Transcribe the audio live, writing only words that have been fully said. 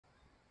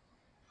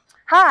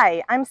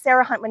Hi, I'm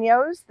Sara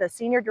Munoz, the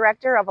Senior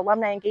Director of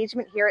Alumni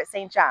Engagement here at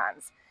St.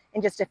 John's.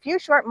 In just a few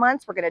short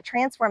months, we're going to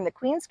transform the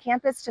Queens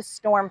campus to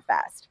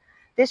Stormfest,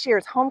 this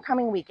year's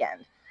homecoming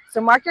weekend. So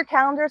mark your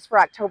calendars for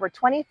October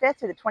 25th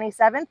to the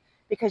 27th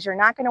because you're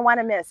not going to want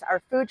to miss our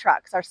food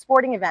trucks, our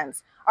sporting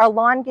events, our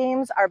lawn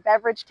games, our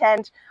beverage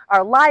tent,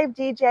 our live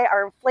DJ,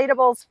 our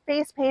inflatables,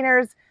 face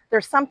painters.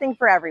 There's something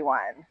for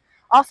everyone.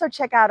 Also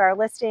check out our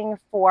listing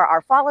for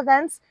our fall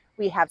events.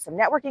 We have some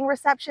networking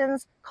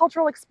receptions,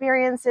 cultural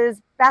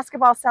experiences,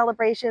 basketball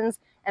celebrations,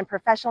 and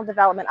professional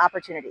development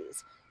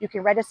opportunities. You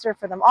can register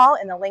for them all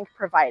in the link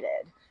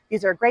provided.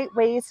 These are great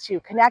ways to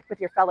connect with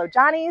your fellow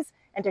Johnnies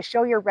and to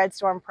show your Red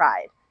Storm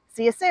pride.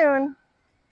 See you soon.